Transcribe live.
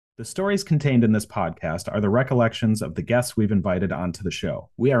The stories contained in this podcast are the recollections of the guests we've invited onto the show.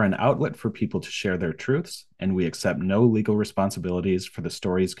 We are an outlet for people to share their truths, and we accept no legal responsibilities for the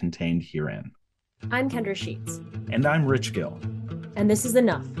stories contained herein. I'm Kendra Sheets. And I'm Rich Gill. And this is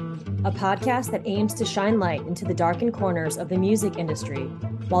Enough, a podcast that aims to shine light into the darkened corners of the music industry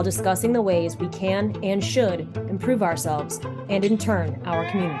while discussing the ways we can and should improve ourselves and, in turn, our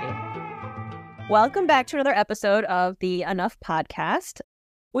community. Welcome back to another episode of the Enough podcast.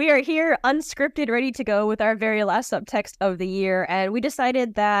 We are here unscripted, ready to go with our very last subtext of the year, and we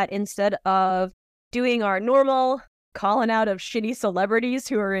decided that instead of doing our normal calling out of shitty celebrities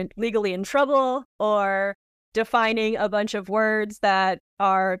who are legally in trouble or defining a bunch of words that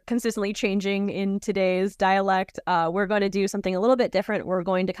are consistently changing in today's dialect, we're going to do something a little bit different. We're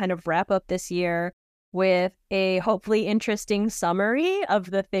going to kind of wrap up this year with a hopefully interesting summary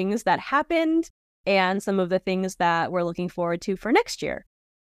of the things that happened and some of the things that we're looking forward to for next year.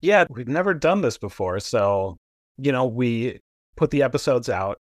 Yeah, we've never done this before. So, we put the episodes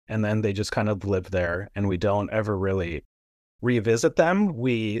out and then they just kind of live there and we don't ever really revisit them.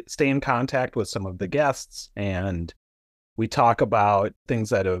 We stay in contact with some of the guests and we talk about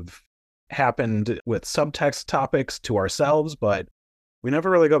things that have happened with subtext topics to ourselves, but we never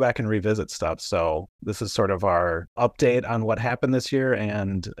really go back and revisit stuff. So this is sort of our update on what happened this year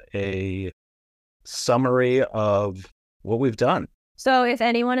and a summary of what we've done. So if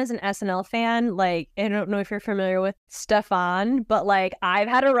anyone is an SNL fan, I don't know if you're familiar with Stefan, but I've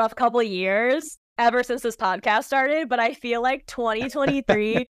had a rough couple of years ever since this podcast started, but I feel like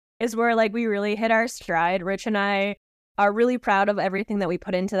 2023 is where we really hit our stride. Rich and I are really proud of everything that we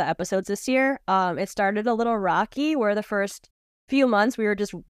put into the episodes this year. It started a little rocky where the first few months we were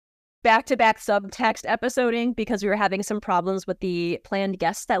just back-to-back subtext episoding because we were having some problems with the planned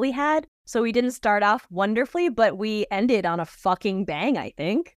guests that we had. So we didn't start off wonderfully, but we ended on a fucking bang, I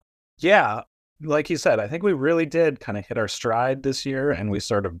think. Yeah, like you said, I think we really did kind of hit our stride this year and we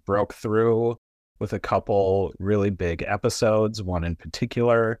sort of broke through with a couple really big episodes, one in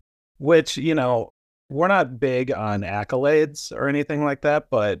particular, which, we're not big on accolades or anything like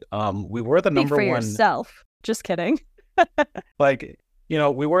that, but we were the number one. Speak for yourself. Just kidding.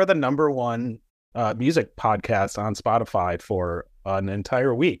 We were the number one music podcast on Spotify for an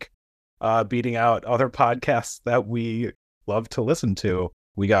entire week, beating out other podcasts that we love to listen to.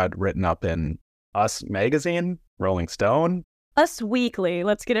 We got written up in Us Magazine, Rolling Stone. Us Weekly,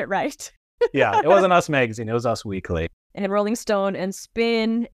 let's get it right. Yeah, it wasn't Us Magazine, it was Us Weekly. And Rolling Stone and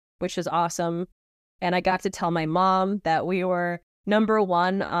Spin, which is awesome. And I got to tell my mom that we were number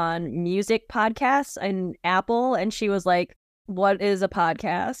one on music podcasts and Apple, and she was like, what is a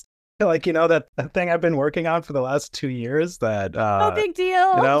podcast? That thing I've been working on for the last 2 years that... no big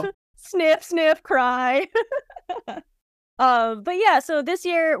deal. Sniff, sniff, cry. But yeah, so this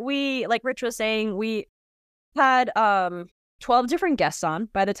year we, like Rich was saying, we had 12 different guests on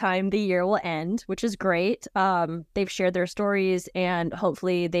by the time the year will end, which is great. They've shared their stories and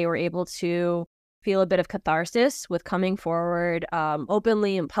hopefully they were able to feel a bit of catharsis with coming forward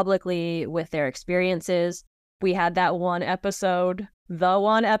openly and publicly with their experiences. We had that one episode,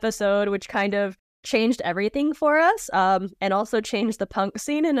 which kind of changed everything for us and also changed the punk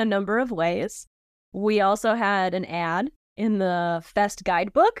scene in a number of ways. We also had an ad in the Fest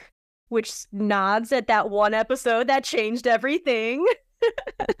guidebook, which nods at that one episode that changed everything.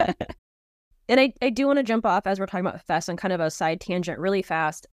 And I do want to jump off as we're talking about Fest on kind of a side tangent really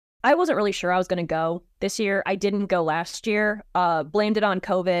fast. I wasn't really sure I was going to go this year. I didn't go last year, blamed it on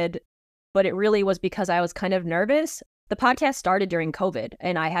COVID, but it really was because I was kind of nervous. The podcast started during COVID,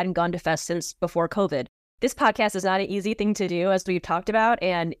 and I hadn't gone to Fest since before COVID. This podcast is not an easy thing to do, as we've talked about,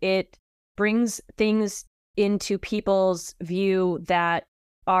 and it brings things into people's view that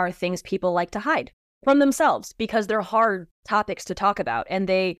are things people like to hide from themselves because they're hard topics to talk about, and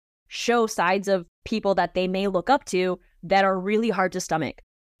they show sides of people that they may look up to that are really hard to stomach.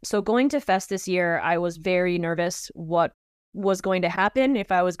 So going to Fest this year, I was very nervous what was going to happen,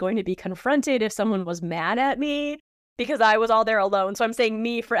 if I was going to be confronted, if someone was mad at me, because I was all there alone. So I'm saying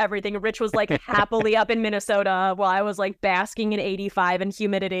me for everything. Rich was happily up in Minnesota while I was basking in 85 and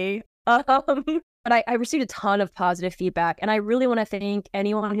humidity. But I received a ton of positive feedback. And I really want to thank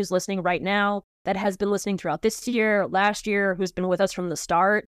anyone who's listening right now that has been listening throughout this year, last year, who's been with us from the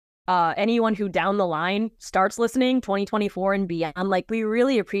start. Anyone who down the line starts listening 2024 and beyond, we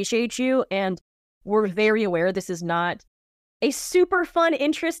really appreciate you. And we're very aware this is not a super fun,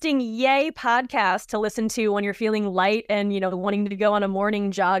 interesting, yay podcast to listen to when you're feeling light and, wanting to go on a morning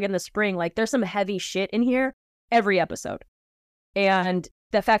jog in the spring. There's some heavy shit in here every episode. And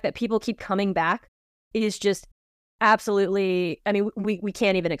the fact that people keep coming back is just absolutely, I mean, we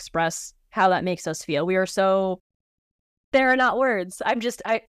can't even express how that makes us feel. We are so, there are not words. I'm just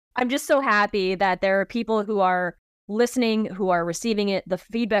so happy that there are people who are listening, who are receiving it. The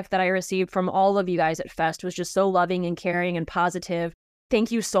feedback that I received from all of you guys at Fest was just so loving and caring and positive.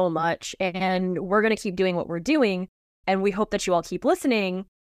 Thank you so much. And we're going to keep doing what we're doing. And we hope that you all keep listening.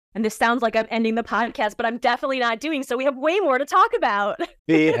 And this sounds like I'm ending the podcast, but I'm definitely not doing so. We have way more to talk about.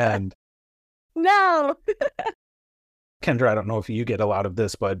 The end. No. Kendra, I don't know if you get a lot of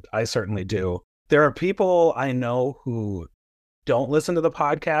this, but I certainly do. There are people I know who don't listen to the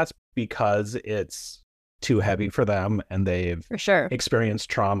podcast because it's too heavy for them and they've For sure experienced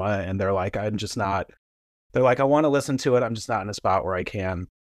trauma and they're like, I'm just not, they're like, I want to listen to it. I'm just not in a spot where I can.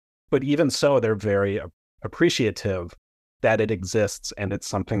 But even so, they're very appreciative that it exists and it's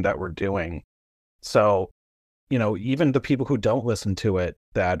something that we're doing. So, you know, even the people who don't listen to it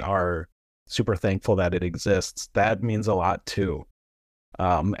that are super thankful that it exists, that means a lot too.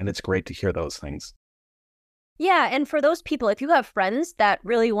 And it's great to hear those things. Yeah, and for those people, if you have friends that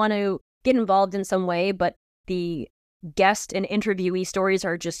really want to get involved in some way, but the guest and interviewee stories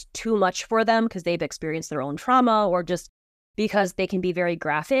are just too much for them because they've experienced their own trauma or just because they can be very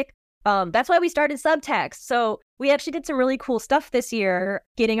graphic, that's why we started Subtext. So we actually did some really cool stuff this year,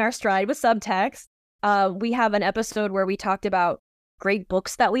 getting our stride with Subtext. We have an episode where we talked about great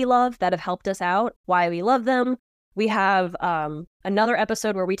books that we love that have helped us out, why we love them. We have another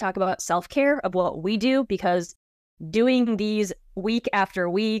episode where we talk about self-care of what we do, because doing these week after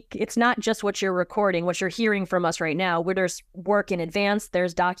week, it's not just what you're recording, what you're hearing from us right now, where there's work in advance,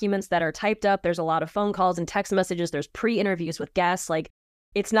 there's documents that are typed up, there's a lot of phone calls and text messages, there's pre-interviews with guests. Like,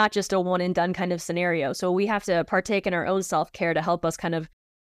 it's not just a one and done kind of scenario. So we have to partake in our own self-care to help us kind of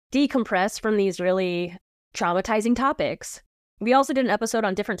decompress from these really traumatizing topics. We also did an episode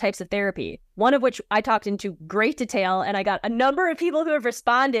on different types of therapy, one of which I talked into great detail, and I got a number of people who have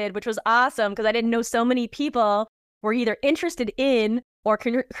responded, which was awesome because I didn't know so many people were either interested in or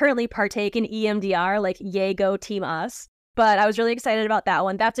currently partake in EMDR, like yay, go team us. But I was really excited about that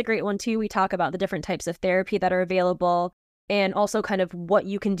one. That's a great one too. We talk about the different types of therapy that are available and also kind of what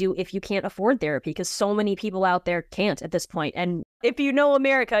you can do if you can't afford therapy, because so many people out there can't at this point. And if you know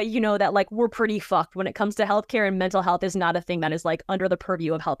America, you know that like we're pretty fucked when it comes to healthcare, and mental health is not a thing that is like under the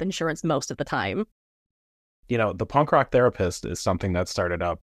purview of health insurance most of the time. You know, the punk rock therapist is something that started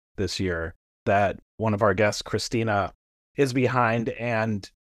up this year that one of our guests, Christina, is behind. And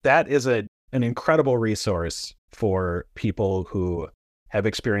that is an incredible resource for people who have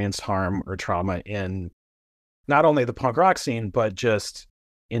experienced harm or trauma in not only the punk rock scene, but just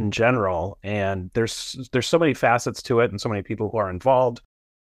in general. And there's so many facets to it and so many people who are involved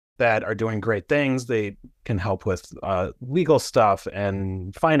that are doing great things. They can help with legal stuff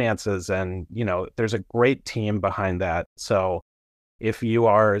and finances. And, you know, there's a great team behind that. So if you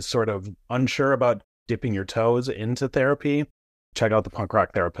are sort of unsure about dipping your toes into therapy, check out the punk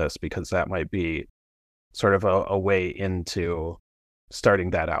rock therapist, because that might be sort of a way into starting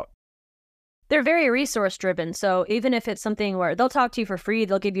that out. They're very resource driven. So even if it's something where they'll talk to you for free,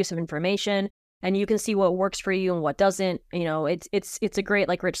 they'll give you some information and you can see what works for you and what doesn't. You know, it's a great,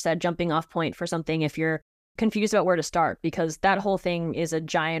 like Rich said, jumping off point for something if you're confused about where to start, because that whole thing is a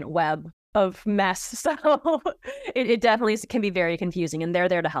giant web of mess. So it definitely can be very confusing, and they're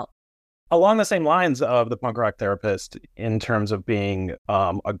there to help. Along the same lines of the punk rock therapist, in terms of being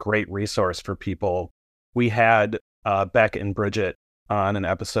a great resource for people, we had Beck and Bridget on an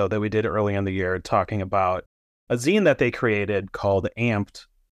episode that we did early in the year talking about a zine that they created called Amped,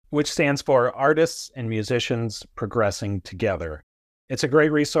 which stands for Artists and Musicians Progressing Together. It's a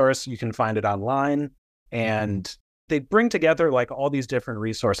great resource. You can find it online, and they bring together like all these different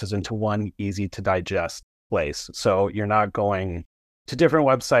resources into one easy to digest place. So you're not going to different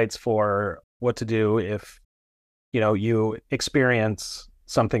websites for what to do if, you know, you experience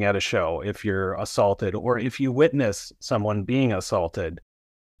something at a show, if you're assaulted, or if you witness someone being assaulted,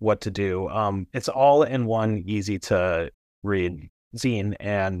 what to do. It's all in one easy to read zine,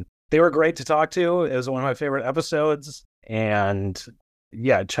 and they were great to talk to. It was one of my favorite episodes, and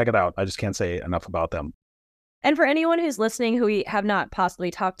yeah, check it out. I just can't say enough about them. And for anyone who's listening who we have not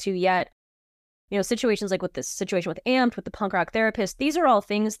possibly talked to yet, you know, situations like with this situation with Amped, with the punk rock therapist, these are all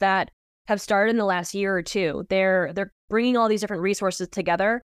things that have started in the last year or two. They're bringing all these different resources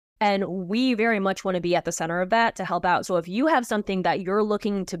together, and we very much want to be at the center of that to help out. So if you have something that you're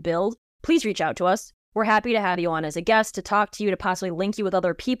looking to build, please reach out to us. We're happy to have you on as a guest, to talk to you, to possibly link you with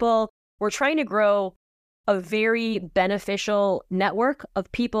other people. We're trying to grow a very beneficial network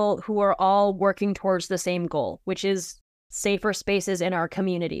of people who are all working towards the same goal, which is safer spaces in our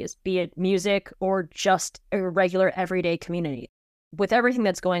communities, be it music or just a regular everyday community. With everything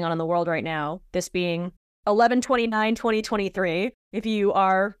that's going on in the world right now, this being 11/29/2023, if you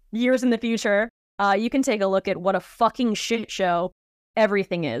are years in the future, you can take a look at what a fucking shit show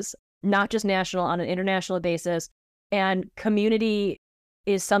everything is, not just national, on an international basis. And community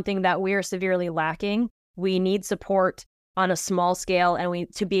is something that we are severely lacking. We need support on a small scale,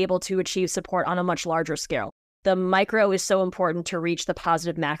 and to be able to achieve support on a much larger scale. The micro is so important to reach the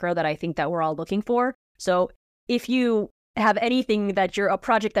positive macro that I think that we're all looking for. So if you have anything a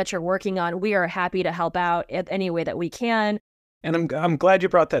project that you're working on, we are happy to help out in any way that we can. And I'm glad you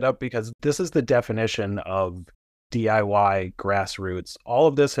brought that up, because this is the definition of DIY grassroots. All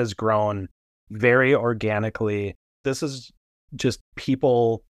of this has grown very organically. This is just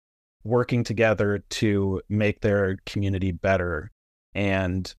people working together to make their community better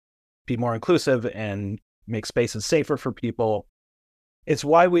and be more inclusive and make spaces safer for people. It's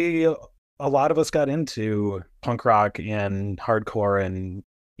why a lot of us got into punk rock and hardcore and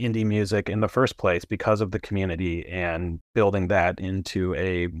indie music in the first place, because of the community and building that into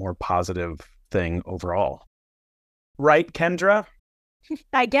a more positive thing overall. Right, Kendra?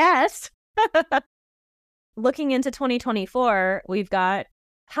 I guess. Looking into 2024, we've got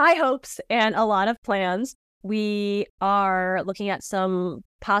high hopes and a lot of plans. We are looking at some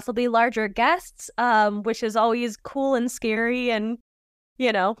possibly larger guests, which is always cool and scary, and,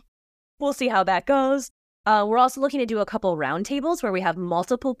 we'll see how that goes. We're also looking to do a couple roundtables where we have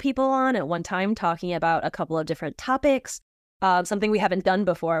multiple people on at one time talking about a couple of different topics, something we haven't done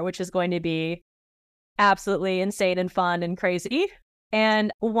before, which is going to be absolutely insane and fun and crazy.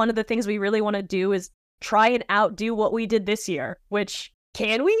 And one of the things we really want to do is try and outdo what we did this year, which,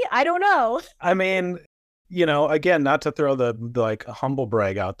 can we? I don't know. I mean, again, not to throw the humble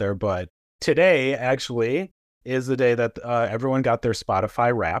brag out there, but today actually is the day that everyone got their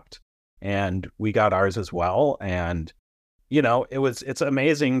Spotify Wrapped. And we got ours as well. And, it's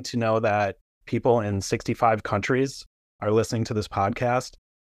amazing to know that people in 65 countries are listening to this podcast.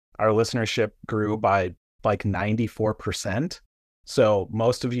 Our listenership grew by 94%. So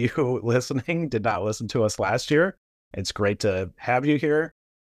most of you listening did not listen to us last year. It's great to have you here.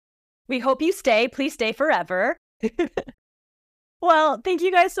 We hope you stay. Please stay forever. Well, thank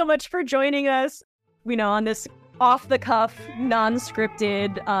you guys so much for joining us, on this off-the-cuff,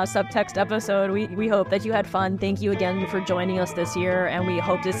 non-scripted Subtext episode. We hope that you had fun. Thank you again for joining us this year, and we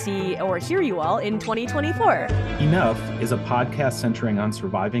hope to see or hear you all in 2024. Enough is a podcast centering on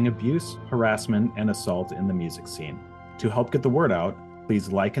surviving abuse, harassment, and assault in the music scene. To help get the word out,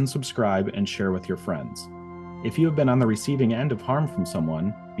 please like and subscribe and share with your friends. If you have been on the receiving end of harm from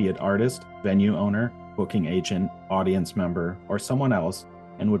someone, be it artist, venue owner, booking agent, audience member, or someone else,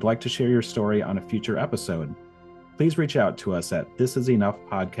 and would like to share your story on a future episode, please reach out to us at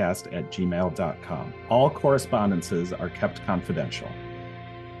thisisenoughpodcast@gmail.com. All correspondences are kept confidential.